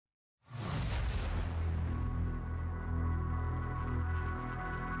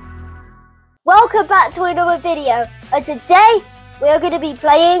Welcome back to another video, and today we are going to be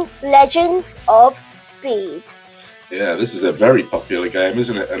playing Legends of Speed. Yeah, this is a very popular game,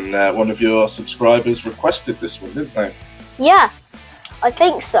 isn't it? And one of your subscribers requested this one, didn't they? Yeah, I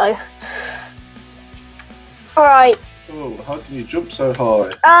think so. Alright. Oh, how can you jump so high?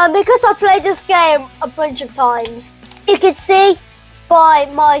 Because I played this game a bunch of times. You can see by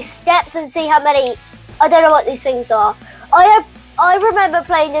my steps and see how many, I don't know what these things are. I remember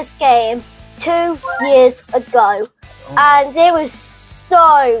playing this game 2 years ago, and it was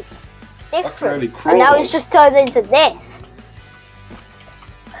so different. And now it's just turned into this.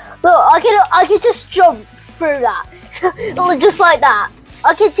 Look, I can just jump through that, just like that.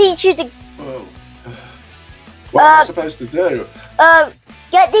 I can teach you to. Whoa. What am I supposed to do?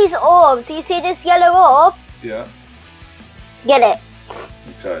 Get these orbs. So you see this yellow orb? Yeah. Get it.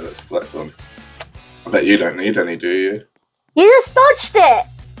 Okay, let's collect them. I bet you don't need any, do you? You just dodged it.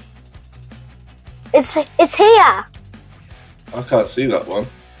 It's here. I can't see that one.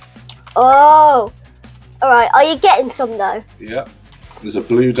 Oh. Alright, are you getting some though? Yeah. There's a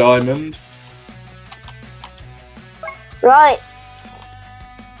blue diamond. Right.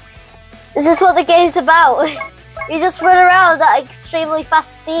 Is this what the game's about? You just run around at extremely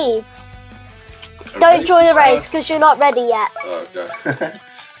fast speeds. Don't join the race because you're not ready yet. Oh, okay.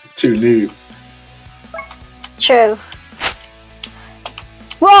 Too new. True.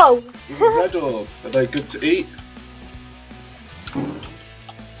 Whoa! Red orb. Are they good to eat?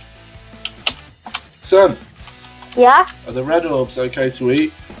 Son. Yeah? Are the red orbs okay to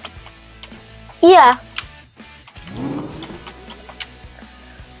eat? Yeah.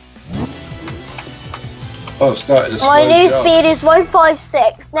 Oh, started a slow My new jump. speed is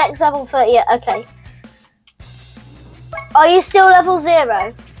 156. Next level 30. Okay. Are you still level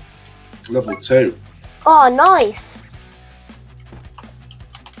 0? Level 2. Oh, nice.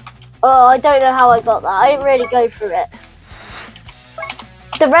 Oh, I don't know how I got that. I didn't really go through it.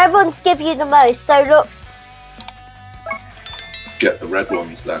 The red ones give you the most, so look. Get the red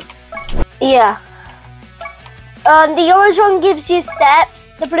ones then. Yeah. The orange one gives you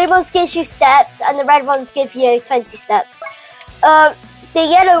steps, the blue ones gives you steps, and the red ones give you 20 steps. The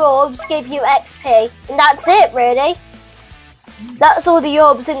yellow orbs give you XP, and that's it, really. That's all the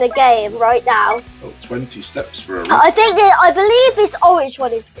orbs in the game right now. Oh, 20 steps for a run. I believe this orange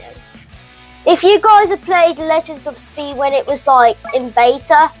one is new. If you guys have played Legends of Speed when it was like in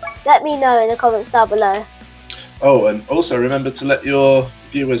beta, let me know in the comments down below. Oh, and also remember to let your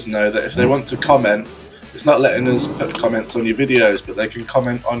viewers know that if they want to comment, it's not letting us put comments on your videos, but they can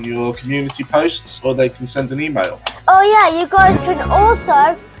comment on your community posts or they can send an email. Oh yeah, you guys can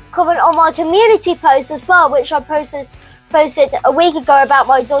also comment on my community post as well, which I posted a week ago about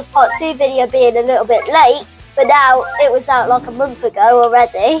my Doors Part 2 video being a little bit late, but now it was out like a month ago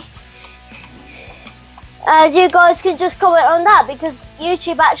already. And you guys can just comment on that because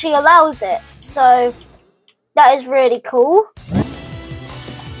YouTube actually allows it, so that is really cool.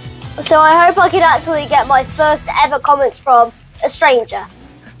 So I hope I can actually get my first ever comments from a stranger.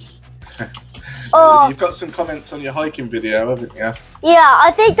 Oh, you've got some comments on your hiking video, haven't you? Yeah,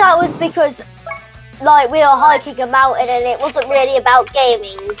 I think that was because like we were hiking a mountain and it wasn't really about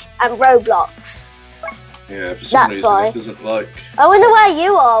gaming and Roblox. Yeah, for some reason it doesn't like... I wonder where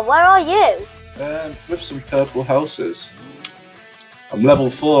you are. Where are you? With some purple houses. I'm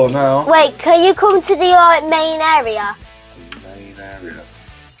level 4 now. Wait, can you come to the like main area? The main area.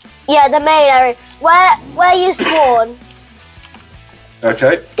 Yeah, the main area. Where you spawn.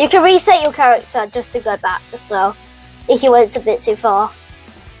 Okay. You can reset your character just to go back as well, if you went a bit too far.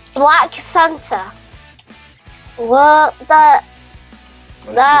 Black Santa. What? That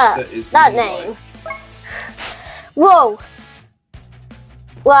name. Whoa.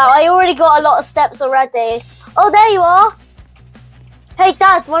 Wow, I already got a lot of steps already. Oh, there you are. Hey,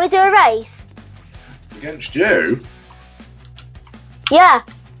 Dad, want to do a race? Against you? Yeah.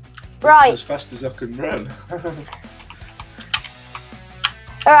 Right. As fast as I can run.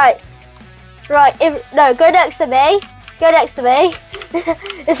 Alright. Right. No, go next to me. Go next to me.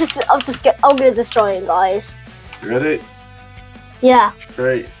 I'm gonna destroy him, guys. You ready? Yeah.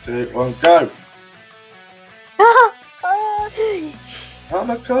 3, 2, 1, go! I'm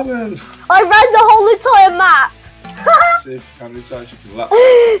a coming! I ran the whole entire map! See how many times you can lap.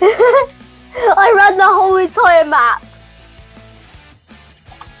 I ran the whole entire map.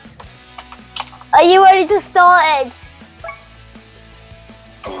 Are you ready to start it?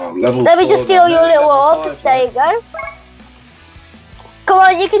 Oh, level Let me 4, just steal your little orbs. 5, there you go. Come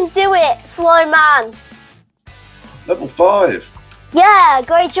on, you can do it, slow man. Level 5. Yeah,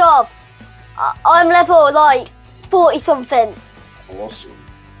 great job. I'm level like 40 something. Awesome.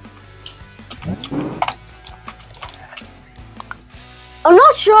 I'm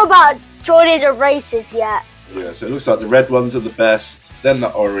not sure about joining the races yet. Yeah, so it looks like the red ones are the best, then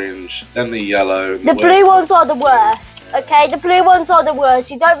the orange, then the yellow. The blue ones are the worst, okay? The blue ones are the worst.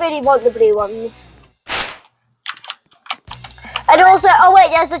 You don't really want the blue ones. And also, oh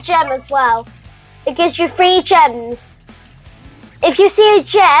wait, there's a gem as well. It gives you 3 gems. If you see a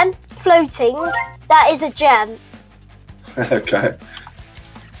gem floating, that is a gem. Okay.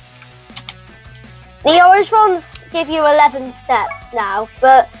 The orange ones give you 11 steps now,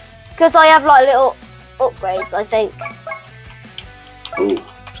 but because I have like little upgrades, I think. Oh,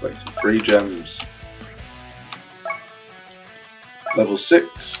 collecting 3 gems. Level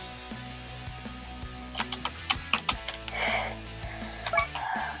 6.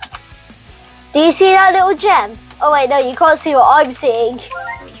 Do you see that little gem? Oh wait, no, you can't see what I'm seeing.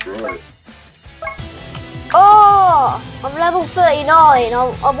 That's right. Oh, I'm level 39.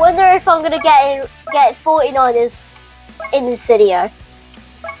 I wonder if I'm gonna get 49ers in this video.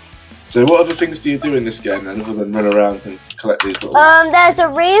 So what other things do you do in this game then, other than run around and collect these little... There's a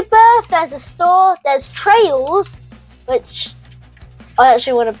rebirth, there's a store, there's trails, which I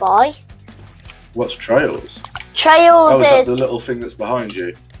actually want to buy. What's trails? Trails Oh, is that is the little thing that's behind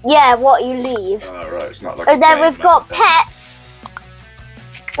you? yeah, what you leave. Oh, right, it's not like And a then game we've got map, pets,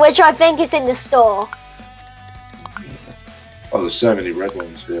 which I think is in the store. Oh, there's so many red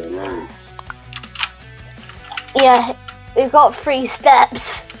ones here, loads. Yeah, we've got 3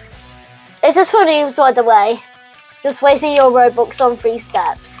 steps. It's just for noobs, by the way. Just wasting your Robux on 3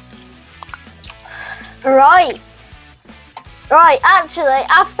 steps. Right. Right, actually,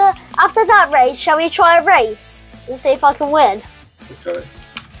 after that race, shall we try a race? And see if I can win? Okay.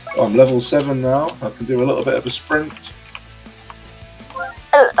 Oh, I'm level 7 now. I can do a little bit of a sprint.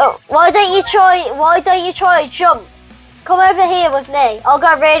 Why don't you try a jump? Come over here with me. I'll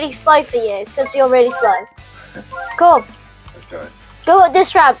go really slow for you, because you're really slow. Come. Okay. Go up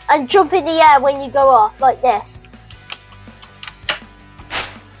this ramp and jump in the air when you go off, like this.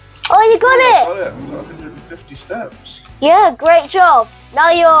 Oh, you got it! Got it. I've got 150 steps. Yeah, great job. Now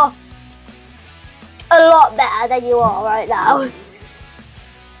you're a lot better than you are right now.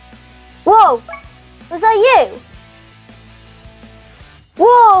 Whoa! Was that you?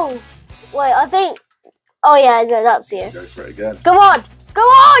 Whoa! Wait, I think... Oh yeah, no, that's you. Go for it again. Come on! Come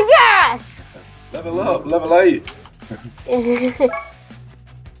on! Yes! Level up, level 8.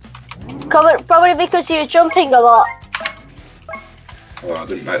 Probably because you're jumping a lot. Oh, I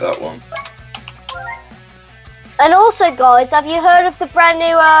didn't make that one. And also, guys, have you heard of the brand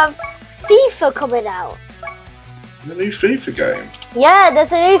new FIFA coming out? The new FIFA game. Yeah,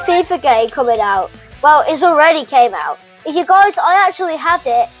 there's a new FIFA game coming out. Well, it's already came out. If you guys, I actually have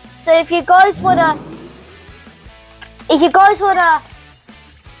it. So if you guys wanna,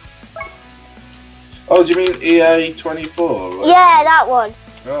 Oh, do you mean EA 24? yeah, that one.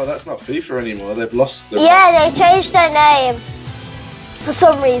 Oh, that's not FIFA anymore. They've lost the... Yeah, they changed their name for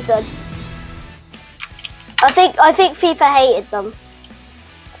some reason. I think FIFA hated them.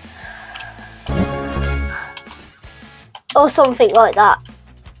 Or something like that.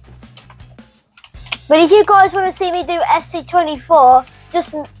 But if you guys want to see me do FC24,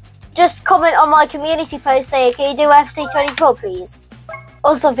 just comment on my community post saying, can you do FC24 please?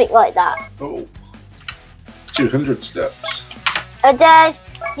 Or something like that. Oh. 200 steps. And then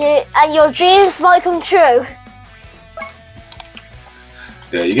your dreams might come true.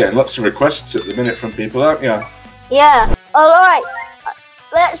 Yeah, you're getting lots of requests at the minute from people, aren't you? Yeah. Alright.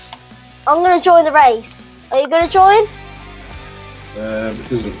 I'm gonna join the race. Are you gonna join? It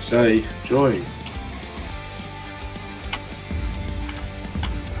doesn't say join.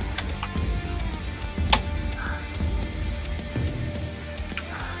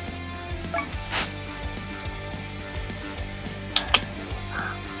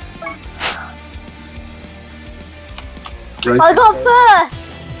 I got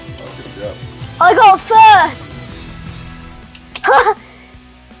first! Oh, good job. I got first!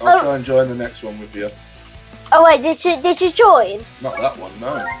 I'll try and join the next one with you. Oh wait, did you join? Not that one,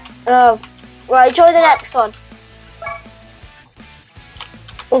 no. Oh, right, join the next one.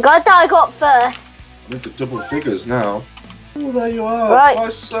 I'm glad that I got first. I'm into double figures now. Oh, there you are. Right. My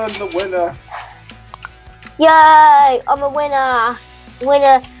son, the winner. Yay, I'm a winner.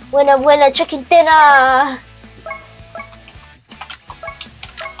 Winner, chicken dinner.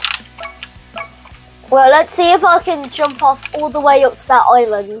 Well, let's see if I can jump off all the way up to that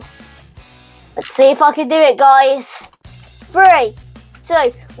island. Let's see if I can do it, guys. 3, 2,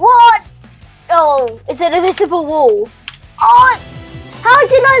 1. Oh, it's an invisible wall. Oh, how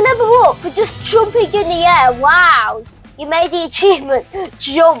did I level up for just jumping in the air? Wow, you made the achievement,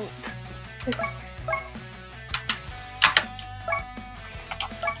 jump.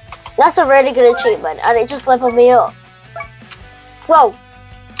 That's a really good achievement, and it just leveled me up. Whoa.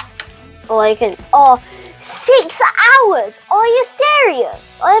 Oh, I can. Oh, 6 hours? Are you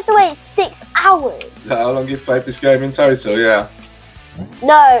serious? I have to wait 6 hours. Is that how long you've played this game in total? Yeah.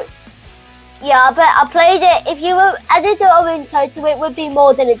 No. Yeah, but I played it. If you were added it all in total, it would be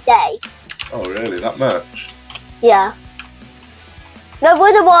more than a day. Oh, really? That much? Yeah. No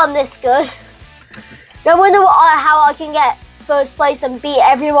wonder why I'm this good. No wonder how I can get first place and beat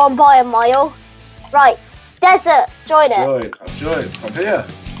everyone by a mile. Right, Desert, join it. I've joined. I'm here.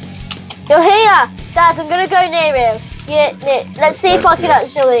 You're here, Dad. I'm gonna go near you. Yeah, let's see if I can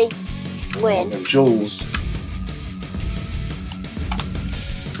actually win. And Jules.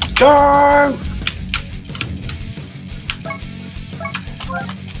 Go!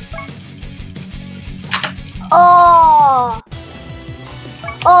 Oh,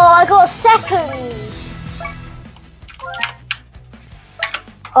 I got second.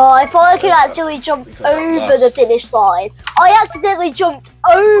 Oh, I thought I could actually jump over the finish line. I accidentally jumped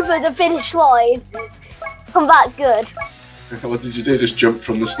over the finish line. I'm that good. What did you do? Just jump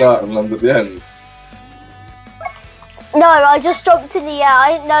from the start and land at the end? No, I just jumped in the air.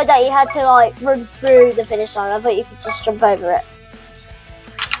 I didn't know that you had to like run through the finish line. I thought you could just jump over it.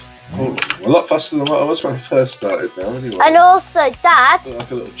 Oh, a lot faster than what I was when I first started now, anyway. And also, Dad.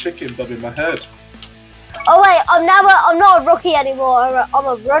 Like a little chicken bobbing my head. Oh wait, I'm not a rookie anymore. I'm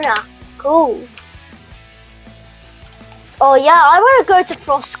a runner. Cool. Oh yeah, I want to go to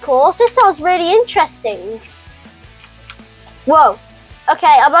cross course. This sounds really interesting. Whoa.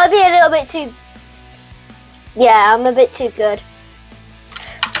 Okay, I might be a little bit too. Yeah, I'm a bit too good.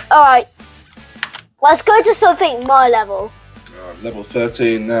 All right, let's go to something my level. I'm level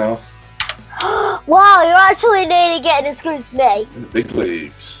 13 now. Wow, you're actually nearly getting as good as me. In the big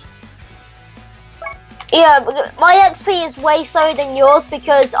leagues. Yeah, my XP is way slower than yours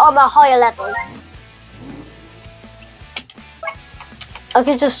because I'm a higher level. I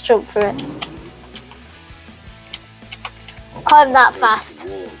can just jump through it. I'm that fast.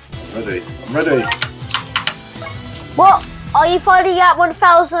 I'm ready. What? Are you finding out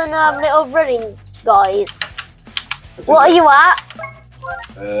 1,000 little running guys? What are you at?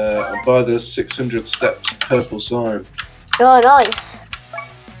 I'm by the 600 steps purple sign. Oh, nice.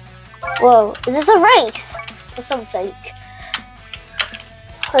 Whoa, is this a race or something?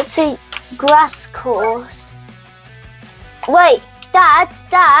 Let's see, grass course. Wait, Dad.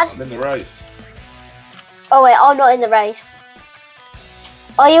 I'm in the race. Oh wait, I'm not in the race.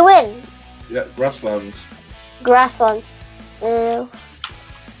 Are you in? Yeah, grasslands. Grassland. Ew.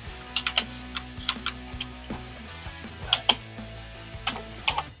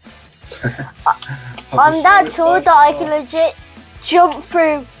 I'm that tall that I can legit jump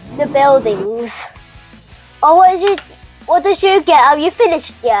through the buildings. Oh, what did you get? Have you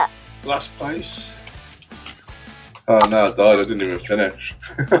finished yet? Last place. Oh no, I died. I didn't even finish.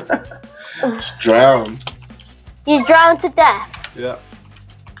 Just drowned. You drowned to death. Yeah.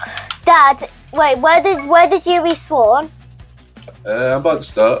 Dad, wait, where did you respawn? I'm about to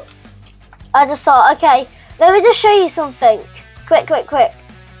start. I just saw. Okay, let me just show you something. Quick.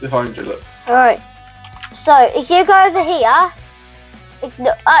 Behind you, look. All right. So if you go over here,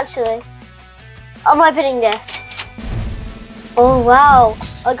 no, actually, I'm opening this. Oh wow,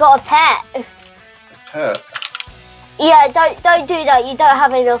 I got a pet. A pet? Yeah, don't do that. You don't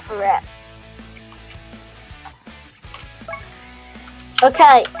have enough for it.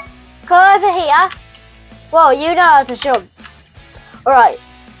 Okay, come over here. Whoa, you know how to jump. Alright,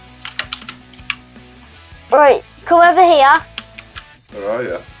 come over here. Where are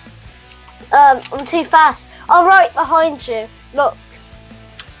you? I'm too fast. I'm right behind you. Look.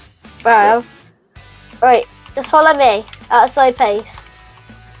 Bro. Right, just follow me at a slow pace.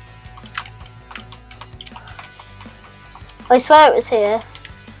 I swear it was here.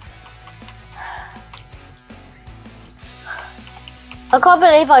 I can't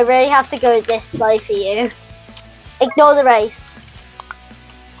believe I really have to go this slow for you. Ignore the race.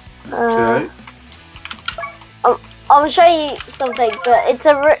 Okay. I'll show you something, but it's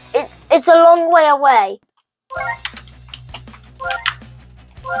a long way away.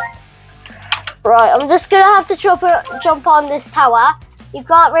 Right, I'm just gonna have to jump on this tower. You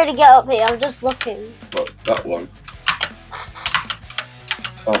can't really get up here. I'm just looking. What, that one?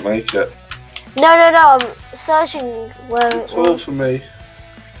 Can't make it. No. I'm searching where. It's tall for me.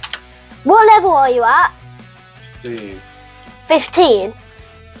 What level are you at? 15. 15.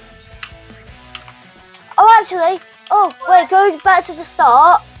 Oh, actually. Oh, wait. Go back to the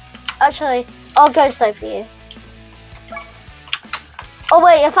start. Actually, I'll go slow for you. Oh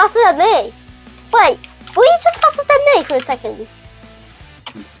wait, you're faster than me. Wait, were you just faster than me for a second?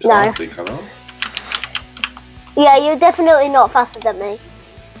 No. I think I know. Yeah, you're definitely not faster than me.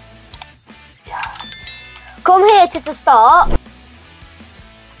 Come here to the start.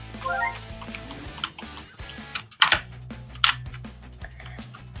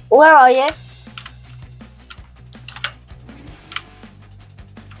 Where are you?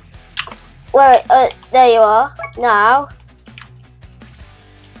 Where? There you are.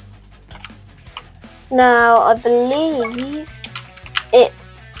 Now, I believe it.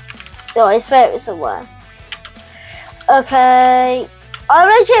 No, I swear it's somewhere. Okay, I'm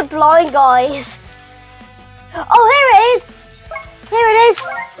legit blind, guys. Oh, here it is. Here it is.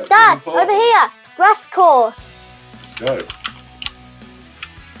 Dad, over here. Grass course. Let's go.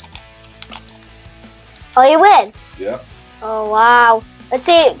 Are you in? Yeah. Oh wow. Let's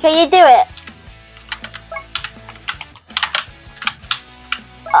see. Can you do it?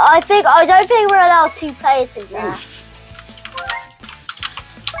 I don't think we're allowed 2 players in there.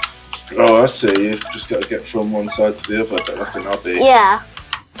 Oh, I see. You've just got to get from one side to the other, but like an obby. Yeah.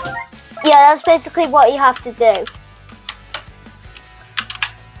 Yeah, that's basically what you have to do.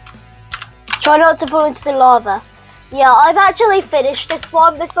 Try not to fall into the lava. Yeah, I've actually finished this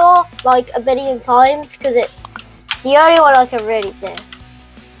one before, like a billion times, because it's the only one I can really do.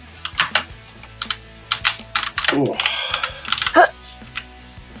 Ooh.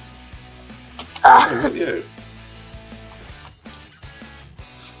 Oh, look at you.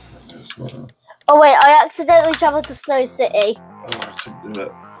 Oh wait, I accidentally travelled to Snow City. Oh, I couldn't do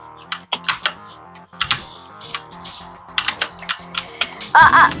it.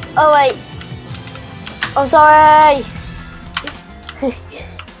 Oh wait. I'm sorry.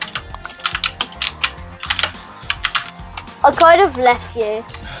 I kind of left you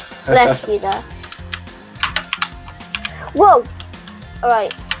there. Whoa.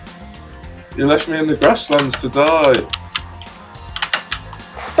 Alright. You left me in the grasslands to die.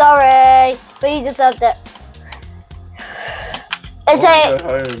 Sorry, but you deserved it. Is it? Go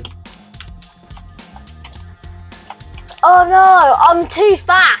home. Oh no, I'm too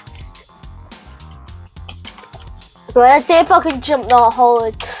fast. Right, let's see if I can jump that whole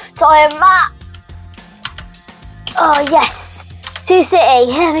entire map. Oh yes, to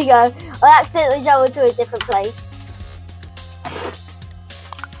city. Here we go. I accidentally traveled to a different place.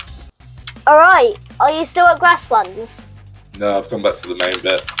 All right, are you still at Grasslands? No, I've come back to the main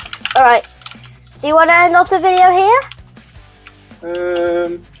bit. All right. Do you want to end off the video here?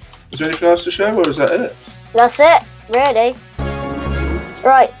 Is there anything else to show, or is that it? That's it, really.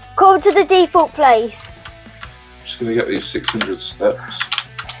 Right, come to the default place. I'm just gonna get these 600 steps.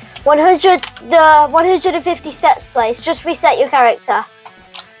 150 steps place. Just reset your character.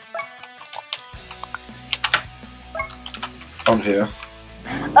 I'm here.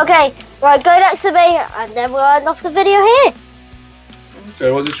 Okay, right, go next to me, and then we'll end off the video here.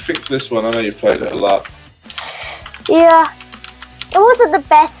 Okay, what did you think of this one? I know you've played it a lot. Yeah, it wasn't the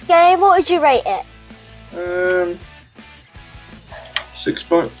best game. What would you rate it?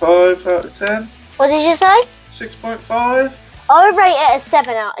 6.5 out of 10. What did you say? 6.5. I would rate it a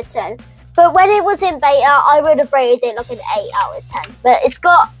 7 out of 10. But when it was in beta, I would have rated it like an 8 out of 10. But it's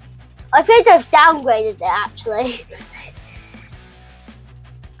got, I think they've downgraded it actually.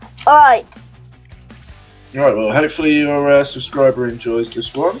 Alright. Right, well, hopefully your subscriber enjoys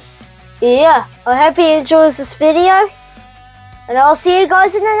this one. Yeah, I hope he enjoys this video. And I'll see you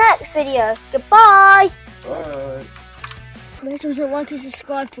guys in the next video. Goodbye. Bye. Make sure to like and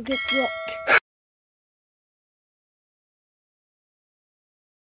subscribe for good luck.